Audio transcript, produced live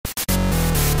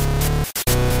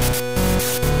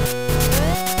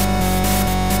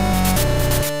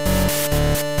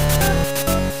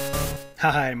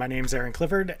Hi, my name's Aaron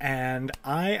Clifford, and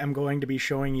I am going to be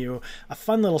showing you a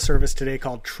fun little service today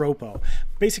called Tropo.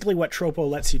 Basically, what Tropo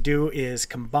lets you do is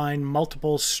combine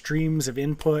multiple streams of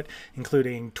input,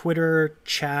 including Twitter,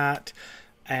 chat,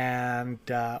 and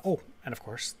and of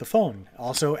course the phone,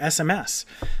 also SMS.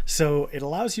 So it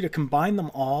allows you to combine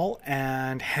them all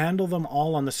and handle them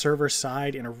all on the server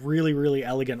side in a really, really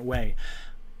elegant way.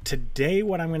 Today,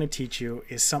 what I'm going to teach you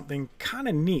is something kind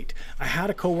of neat. I had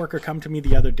a coworker come to me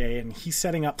the other day, and he's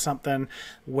setting up something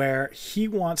where he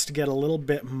wants to get a little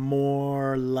bit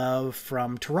more love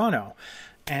from Toronto.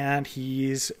 And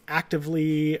he's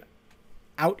actively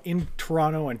out in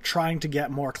Toronto and trying to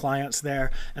get more clients there.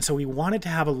 And so he wanted to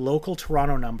have a local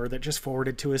Toronto number that just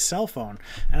forwarded to his cell phone.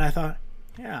 And I thought,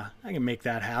 yeah, I can make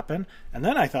that happen. And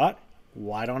then I thought,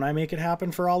 why don't I make it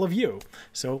happen for all of you?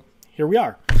 So here we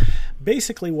are.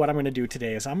 Basically, what I'm going to do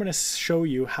today is I'm going to show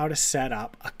you how to set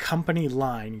up a company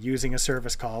line using a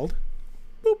service called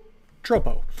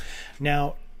Tropo.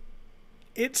 Now,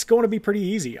 it's going to be pretty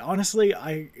easy. Honestly,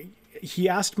 he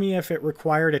asked me if it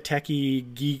required a techie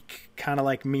geek kind of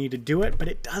like me to do it, but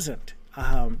it doesn't.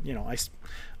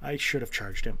 I should have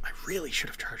charged him. I really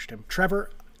should have charged him. Trevor,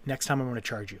 next time I'm going to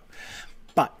charge you.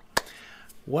 But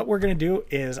what we're going to do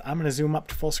is I'm going to zoom up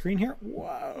to full screen here.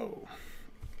 Whoa.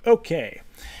 Okay.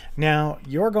 Now,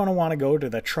 you're going to want to go to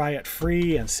the try it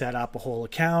free and set up a whole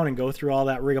account and go through all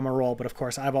that rigmarole, but of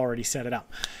course I've already set it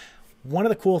up. One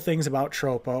of the cool things about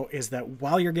Tropo is that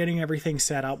while you're getting everything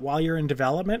set up, while you're in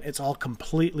development, it's all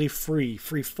completely free.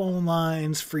 Free phone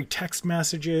lines, free text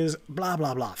messages, blah,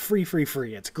 blah, blah. Free, free,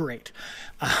 free. It's great.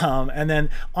 And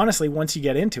then, honestly, once you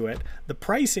get into it, the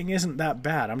pricing isn't that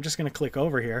bad. I'm just going to click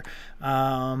over here.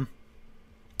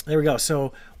 There we go.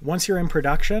 So once you're in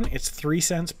production, it's 3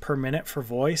 cents per minute for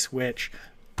voice, which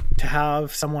to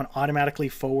have someone automatically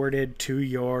forwarded to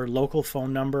your local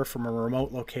phone number from a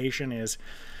remote location is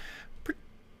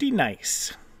pretty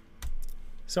nice.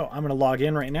 So I'm going to log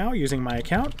in right now using my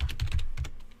account.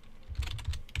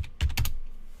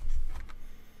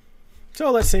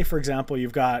 So let's say, for example,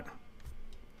 you've got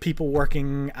people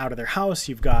working out of their house,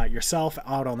 you've got yourself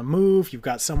out on the move, you've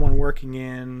got someone working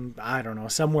in, I don't know,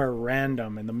 somewhere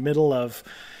random in the middle of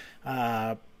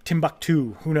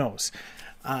Timbuktu, who knows.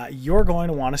 You're going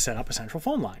to want to set up a central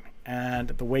phone line. And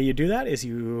the way you do that is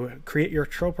you create your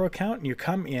Tropo account and you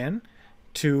come in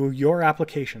to your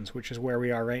applications, which is where we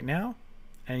are right now,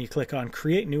 and you click on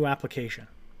Create New Application.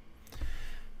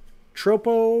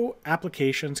 Tropo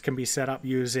applications can be set up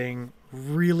using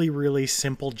really, really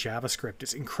simple JavaScript.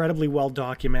 It's incredibly well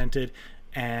documented,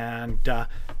 and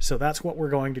so that's what we're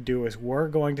going to do is we're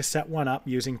going to set one up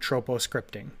using Tropo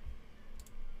scripting.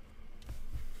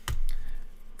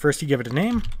 First, you give it a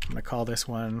name. I'm going to call this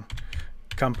one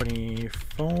Company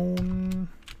Phone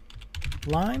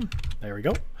Line. There we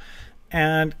go.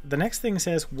 And the next thing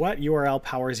says what URL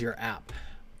powers your app,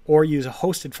 or use a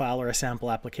hosted file or a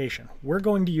sample application. We're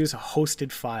going to use a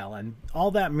hosted file, and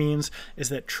all that means is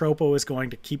that Tropo is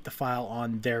going to keep the file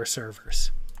on their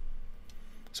servers.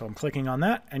 So I'm clicking on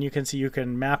that, and you can see you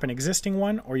can map an existing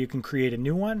one or you can create a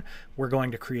new one. We're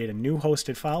going to create a new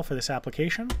hosted file for this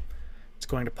application. It's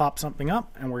going to pop something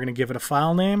up, and we're going to give it a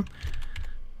file name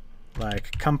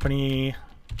like company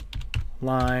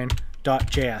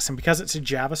line.js. And because it's a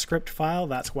JavaScript file,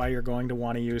 that's why you're going to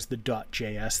want to use the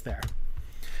 .js there.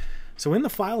 So in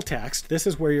the file text, this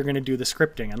is where you're going to do the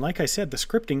scripting. And like I said, the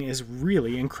scripting is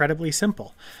really incredibly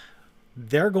simple.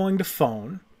 They're going to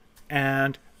phone,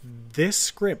 and this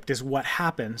script is what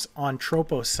happens on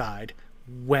Tropo's side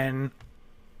when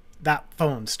that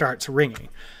phone starts ringing.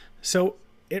 So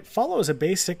it follows a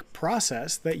basic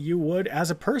process that you would as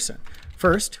a person.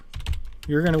 First,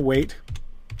 you're going to wait,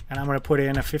 and I'm going to put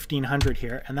in a 1500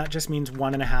 here, and that just means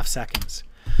 1.5 seconds.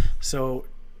 So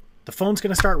the phone's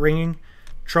going to start ringing.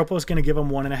 Tropo's going to give them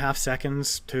 1.5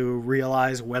 seconds to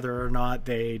realize whether or not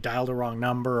they dialed a wrong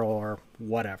number or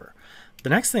whatever. The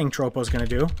next thing Tropo's going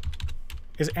to do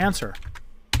is answer,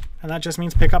 and that just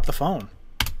means pick up the phone.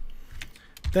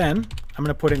 Then I'm going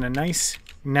to put in a nice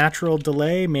natural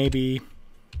delay, maybe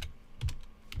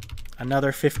another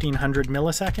 1500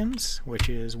 milliseconds, which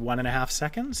is 1.5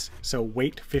 seconds. So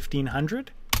wait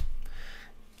 1500.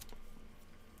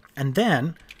 And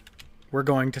then we're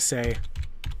going to say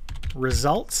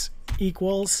results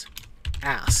equals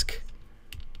ask.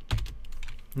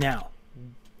 Now,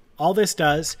 all this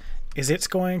does is it's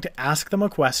going to ask them a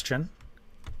question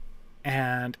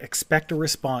and expect a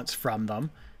response from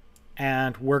them,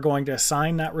 and we're going to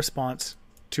assign that response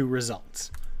to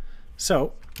results.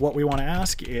 So what we want to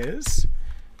ask is,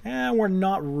 and we're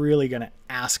not really going to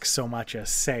ask so much as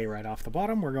say right off the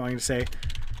bottom, we're going to say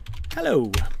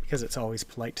hello, because it's always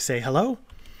polite to say hello.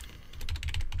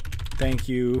 Thank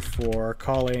you for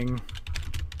calling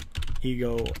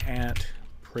Ego Ant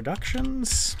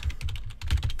Productions.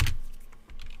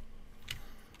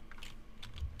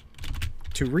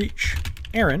 To reach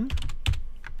Aaron,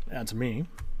 that's me,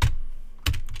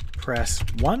 press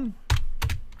 1.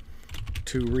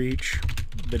 To reach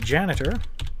the janitor,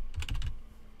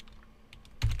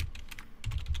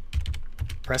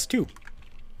 press 2.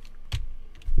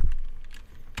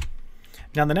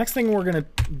 Now the next thing we're going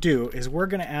to do is we're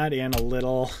going to add in a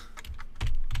little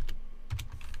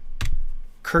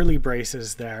curly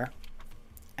braces there,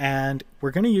 and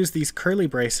we're going to use these curly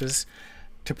braces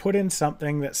to put in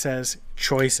something that says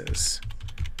choices.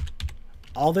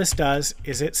 All this does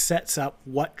is it sets up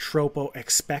what Tropo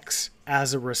expects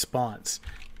as a response.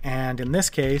 And in this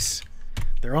case,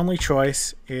 their only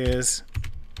choice is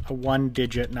a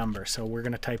 1-digit number. So we're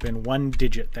going to type in 1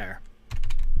 digit there.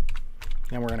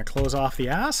 Then we're going to close off the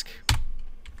ask.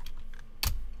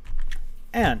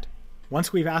 And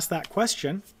once we've asked that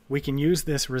question, we can use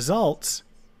this results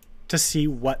to see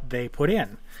what they put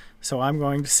in. So I'm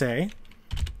going to say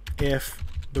if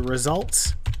the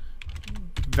results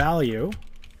value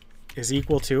is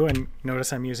equal to, and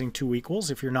notice I'm using 2 equals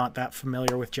if you're not that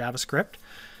familiar with JavaScript.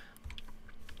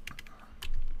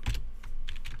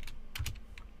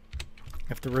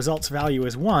 If the results value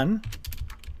is 1,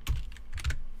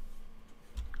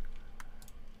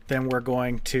 then we're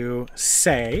going to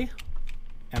say,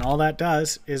 and all that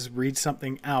does is read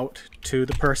something out to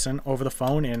the person over the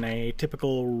phone in a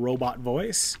typical robot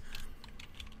voice.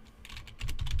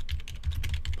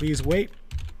 Please wait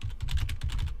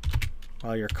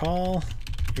while your call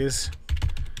is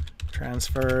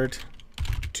transferred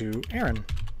to Aaron.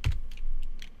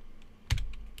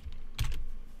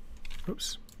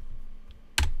 Oops.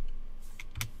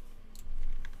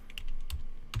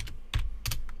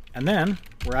 And then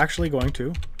we're actually going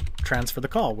to transfer the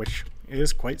call, which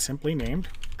is quite simply named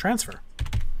transfer.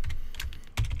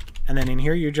 And then in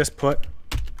here you just put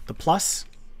the plus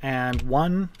and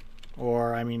 1,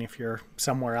 or I mean if you're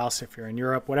somewhere else, if you're in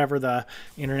Europe, whatever the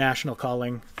international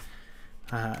calling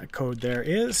code there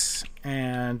is.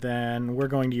 And then we're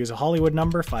going to use a Hollywood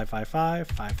number, 555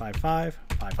 555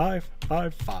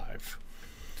 5555.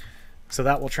 So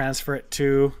that will transfer it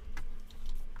to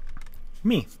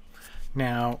me.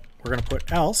 Now we're going to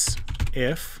put else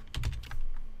if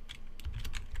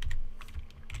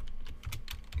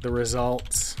the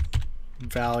results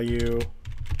value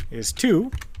is 2,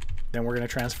 then we're going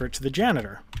to transfer it to the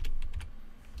janitor.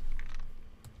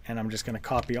 And I'm just going to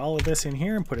copy all of this in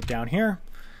here and put it down here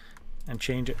and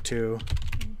change it to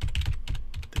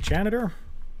the janitor.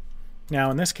 Now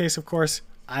in this case, of course,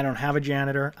 I don't have a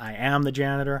janitor. I am the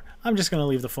janitor. I'm just going to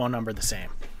leave the phone number the same.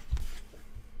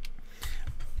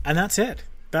 And that's it.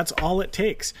 That's all it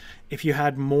takes. If you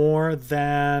had more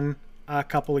than a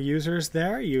couple of users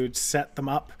there, you'd set them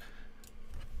up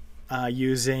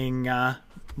using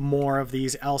more of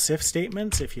these else if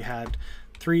statements. If you had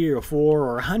 3 or 4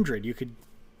 or 100, you could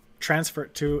transfer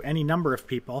it to any number of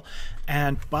people.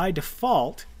 And by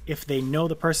default, if they know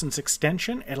the person's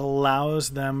extension, it allows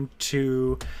them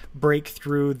to break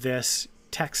through this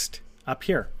text up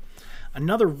here.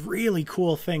 Another really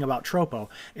cool thing about Tropo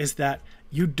is that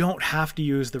you don't have to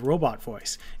use the robot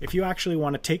voice. If you actually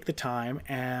want to take the time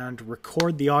and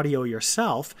record the audio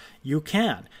yourself, you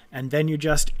can. And then you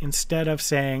just, instead of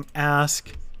saying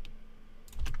ask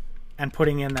and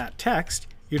putting in that text,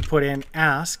 you'd put in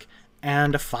ask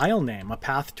and a file name, a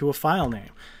path to a file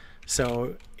name.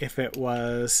 So if it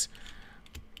was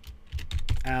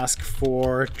ask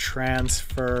for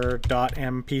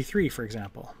transfer.mp3, for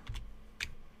example,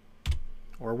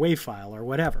 or WAV file or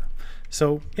whatever.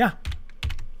 So yeah.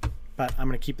 But I'm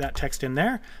going to keep that text in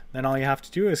there. Then all you have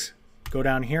to do is go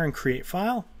down here and create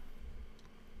file.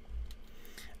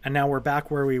 And now we're back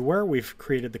where we were. We've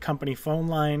created the company phone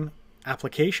line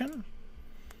application.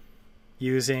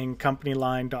 Using company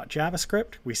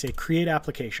line.javascript, we say create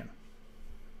application.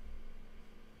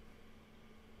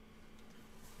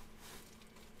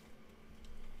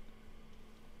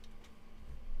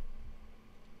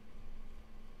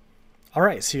 All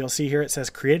right, so you'll see here it says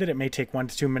created. It may take 1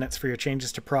 to 2 minutes for your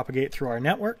changes to propagate through our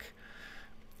network.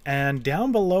 And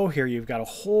down below here, you've got a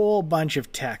whole bunch of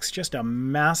text, just a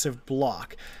massive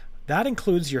block. That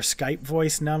includes your Skype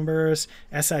voice numbers,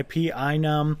 SIP,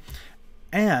 INUM,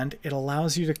 and it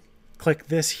allows you to click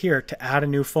this here to add a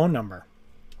new phone number.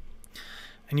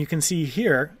 And you can see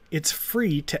here, it's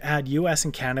free to add US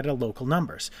and Canada local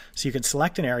numbers. So you can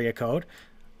select an area code.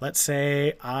 Let's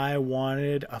say I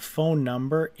wanted a phone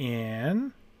number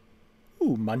in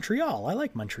Montreal. I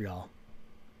like Montreal.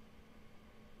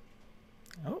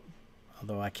 Oh,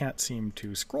 although I can't seem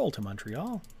to scroll to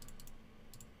Montreal.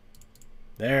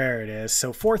 There it is.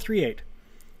 So 438.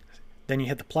 Then you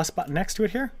hit the plus button next to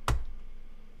it here.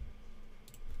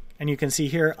 And you can see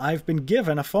here, I've been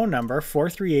given a phone number,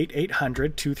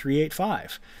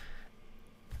 438-800-2385.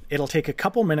 It'll take a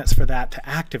couple minutes for that to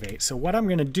activate. So what I'm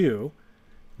going to do,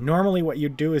 normally what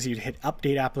you'd do is you'd hit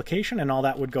update application and all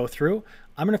that would go through.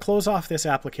 I'm going to close off this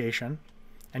application.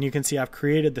 And you can see I've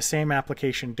created the same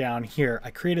application down here. I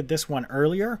created this one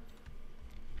earlier.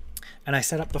 And I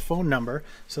set up the phone number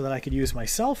so that I could use my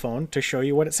cell phone to show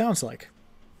you what it sounds like.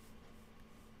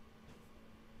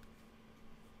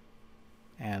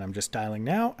 And I'm just dialing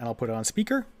now, and I'll put it on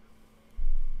speaker.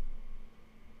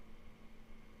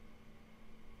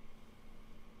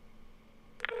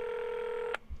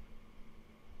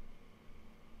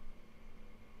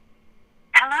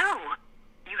 Hello.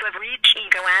 You have reached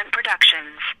Ego and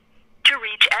Productions. To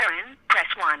reach Erin, press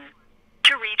 1.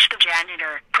 To reach the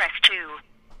janitor, press 2.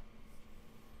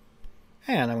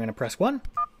 And I'm going to press 1.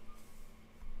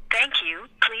 Thank you.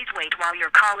 Please wait while your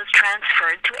call is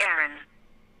transferred to Erin.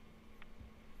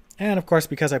 And of course,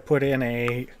 because I put in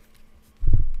a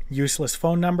useless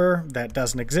phone number that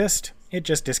doesn't exist, it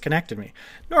just disconnected me.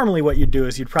 Normally what you'd do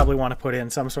is you'd probably want to put in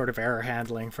some sort of error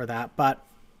handling for that, but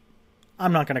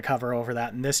I'm not going to cover over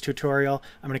that in this tutorial.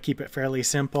 I'm going to keep it fairly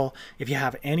simple. If you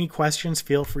have any questions,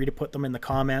 feel free to put them in the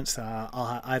comments,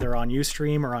 either on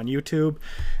Ustream or on YouTube.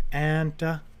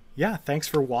 And yeah, thanks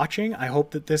for watching. I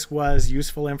hope that this was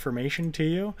useful information to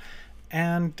you.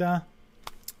 And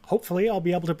hopefully I'll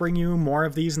be able to bring you more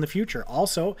of these in the future.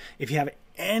 Also, if you have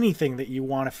anything that you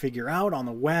want to figure out on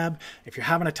the web, if you're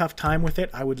having a tough time with it,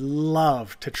 I would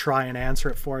love to try and answer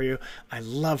it for you. I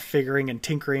love figuring and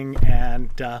tinkering and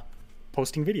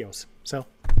posting videos. So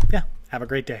yeah, have a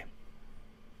great day.